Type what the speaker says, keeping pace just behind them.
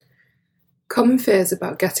Common fears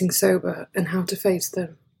about getting sober and how to face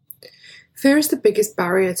them. Fear is the biggest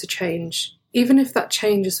barrier to change, even if that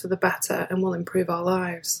change is for the better and will improve our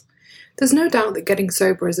lives. There's no doubt that getting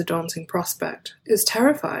sober is a daunting prospect. It's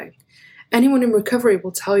terrifying. Anyone in recovery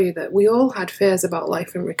will tell you that we all had fears about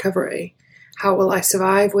life in recovery. How will I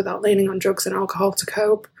survive without leaning on drugs and alcohol to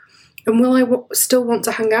cope? And will I still want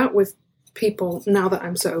to hang out with people now that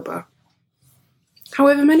I'm sober?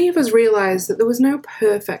 However, many of us realised that there was no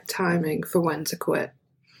perfect timing for when to quit.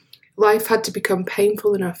 Life had to become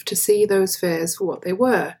painful enough to see those fears for what they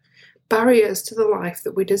were, barriers to the life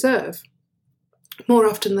that we deserve. More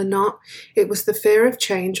often than not, it was the fear of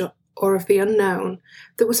change or of the unknown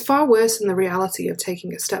that was far worse than the reality of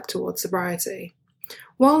taking a step towards sobriety.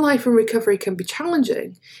 While life in recovery can be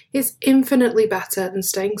challenging, it's infinitely better than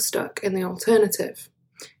staying stuck in the alternative.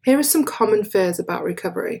 Here are some common fears about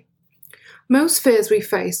recovery. Most fears we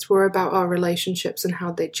faced were about our relationships and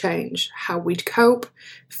how they'd change, how we'd cope,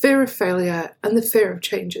 fear of failure, and the fear of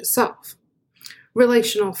change itself.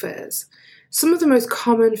 Relational fears. Some of the most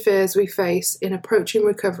common fears we face in approaching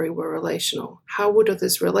recovery were relational. How would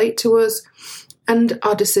others relate to us, and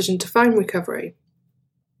our decision to find recovery.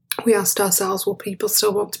 We asked ourselves, will people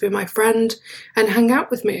still want to be my friend and hang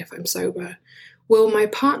out with me if I'm sober? Will my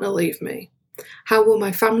partner leave me? How will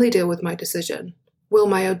my family deal with my decision? Will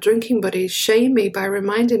my old drinking buddies shame me by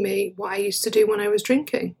reminding me what I used to do when I was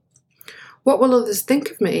drinking? What will others think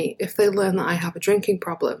of me if they learn that I have a drinking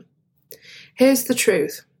problem? Here's the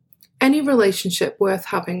truth. Any relationship worth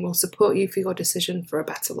having will support you for your decision for a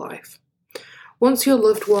better life. Once your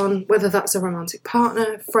loved one, whether that's a romantic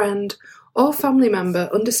partner, friend, or family member,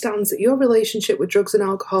 understands that your relationship with drugs and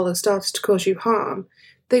alcohol has started to cause you harm,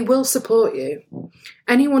 they will support you.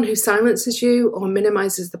 Anyone who silences you or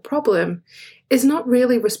minimises the problem is not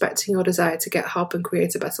really respecting your desire to get help and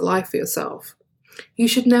create a better life for yourself. You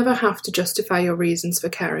should never have to justify your reasons for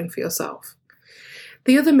caring for yourself.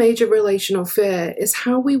 The other major relational fear is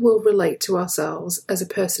how we will relate to ourselves as a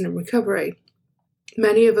person in recovery.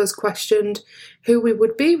 Many of us questioned who we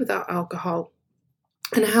would be without alcohol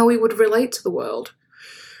and how we would relate to the world.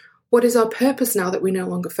 What is our purpose now that we no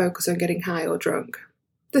longer focus on getting high or drunk?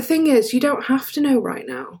 The thing is, you don't have to know right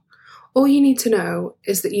now. All you need to know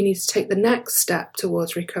is that you need to take the next step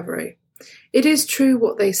towards recovery. It is true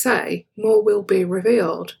what they say, more will be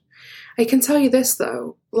revealed. I can tell you this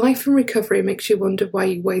though, life in recovery makes you wonder why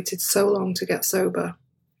you waited so long to get sober.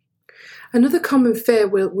 Another common fear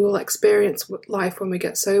we'll experience with life when we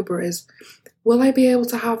get sober is, will I be able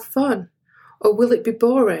to have fun? Or will it be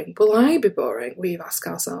boring? Will I be boring? We ask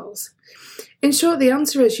ourselves. In short, the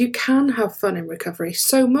answer is you can have fun in recovery,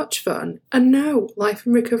 so much fun, and no, life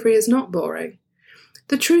in recovery is not boring.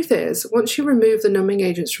 The truth is, once you remove the numbing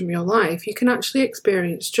agents from your life, you can actually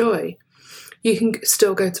experience joy. You can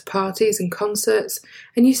still go to parties and concerts,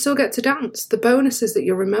 and you still get to dance. The bonus is that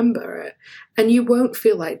you'll remember it, and you won't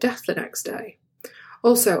feel like death the next day.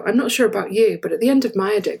 Also, I'm not sure about you, but at the end of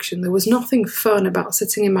my addiction, there was nothing fun about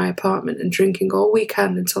sitting in my apartment and drinking all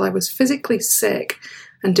weekend until I was physically sick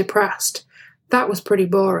and depressed. That was pretty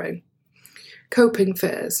boring. Coping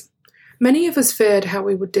fears. Many of us feared how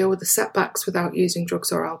we would deal with the setbacks without using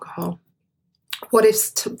drugs or alcohol. What if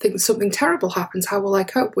something terrible happens? How will I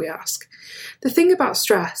cope, we ask. The thing about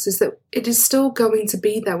stress is that it is still going to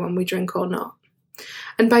be there when we drink or not.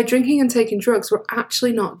 And by drinking and taking drugs, we're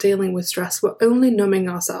actually not dealing with stress, we're only numbing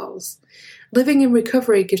ourselves. Living in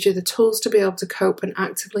recovery gives you the tools to be able to cope and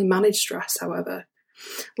actively manage stress, however.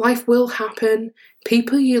 Life will happen,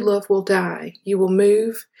 people you love will die, you will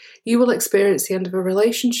move, you will experience the end of a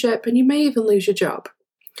relationship, and you may even lose your job.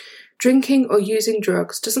 Drinking or using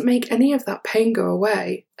drugs doesn't make any of that pain go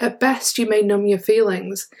away. At best, you may numb your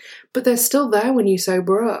feelings, but they're still there when you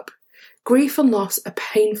sober up. Grief and loss are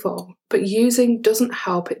painful, but using doesn't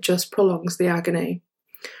help, it just prolongs the agony.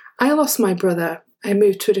 I lost my brother. I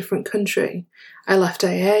moved to a different country. I left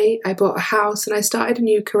AA, I bought a house, and I started a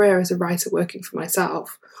new career as a writer working for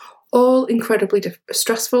myself. All incredibly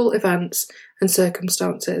stressful events and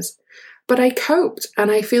circumstances. But I coped,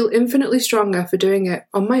 and I feel infinitely stronger for doing it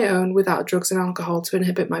on my own without drugs and alcohol to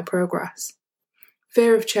inhibit my progress.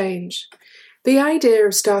 Fear of change. The idea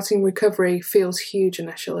of starting recovery feels huge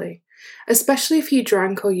initially, especially if you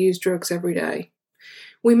drank or used drugs every day.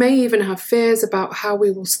 We may even have fears about how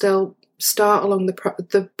we will still start along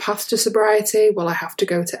the path to sobriety. Will I have to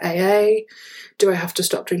go to AA? Do I have to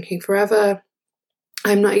stop drinking forever?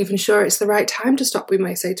 I'm not even sure it's the right time to stop, we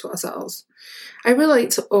may say to ourselves. I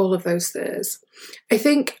relate to all of those fears. I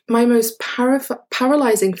think my most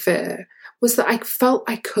paralysing fear was that I felt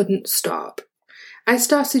I couldn't stop. I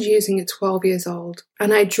started using at 12 years old,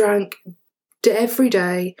 and I drank every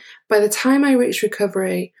day. By the time I reached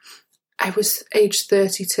recovery, I was age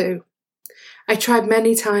 32. I tried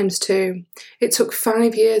many times too. It took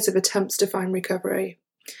 5 years of attempts to find recovery.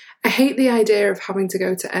 I hate the idea of having to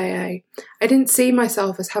go to AA. I didn't see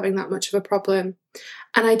myself as having that much of a problem,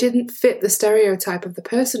 and I didn't fit the stereotype of the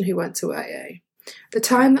person who went to AA. The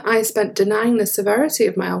time that I spent denying the severity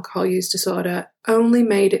of my alcohol use disorder only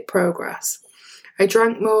made it progress. I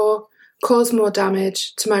drank more, caused more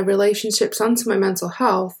damage to my relationships and to my mental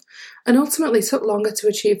health, and ultimately took longer to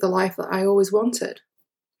achieve the life that I always wanted.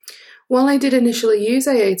 While I did initially use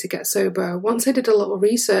AA to get sober, once I did a little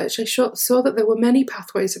research, I saw that there were many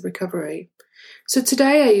pathways of recovery. So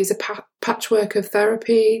today I use a patchwork of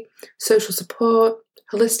therapy, social support,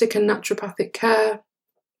 holistic and naturopathic care,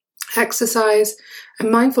 exercise,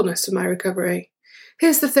 and mindfulness for my recovery.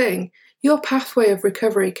 Here's the thing, your pathway of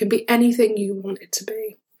recovery can be anything you want it to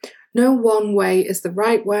be. No one way is the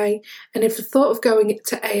right way, and if the thought of going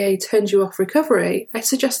to AA turns you off recovery, I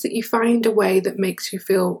suggest that you find a way that makes you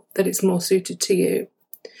feel that it's more suited to you.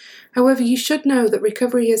 However, you should know that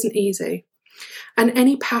recovery isn't easy, and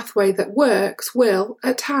any pathway that works will,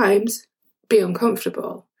 at times, be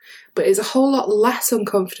uncomfortable, but is a whole lot less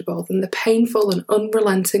uncomfortable than the painful and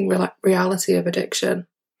unrelenting reality of addiction.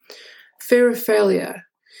 Fear of failure.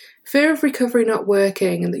 Fear of recovery not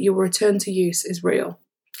working and that you will return to use is real.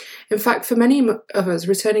 In fact, for many of us,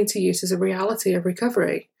 returning to use is a reality of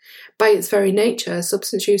recovery. By its very nature,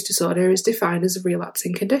 substance use disorder is defined as a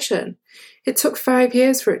relapsing condition. It took 5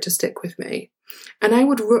 years for it to stick with me, and I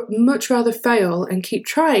would much rather fail and keep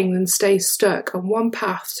trying than stay stuck on one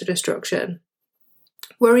path to destruction.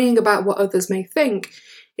 Worrying about what others may think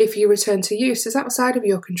if you return to use is outside of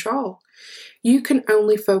your control. You can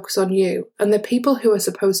only focus on you, and the people who are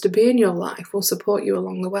supposed to be in your life will support you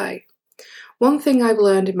along the way. One thing I've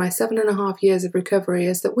learned in my 7.5 years of recovery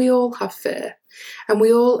is that we all have fear, and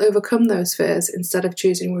we all overcome those fears instead of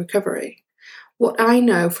choosing recovery. What I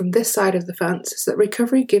know from this side of the fence is that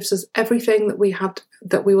recovery gives us everything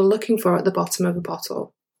that we were looking for at the bottom of a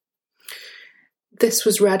bottle. This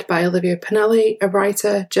was read by Olivia Pinelli, a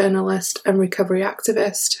writer, journalist, and recovery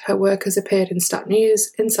activist. Her work has appeared in Stat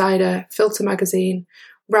News, Insider, Filter Magazine,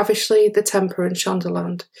 Ravishly, The Temper, and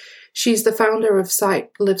Shondaland. She's the founder of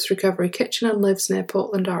site Lives Recovery Kitchen and lives near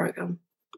Portland, Oregon.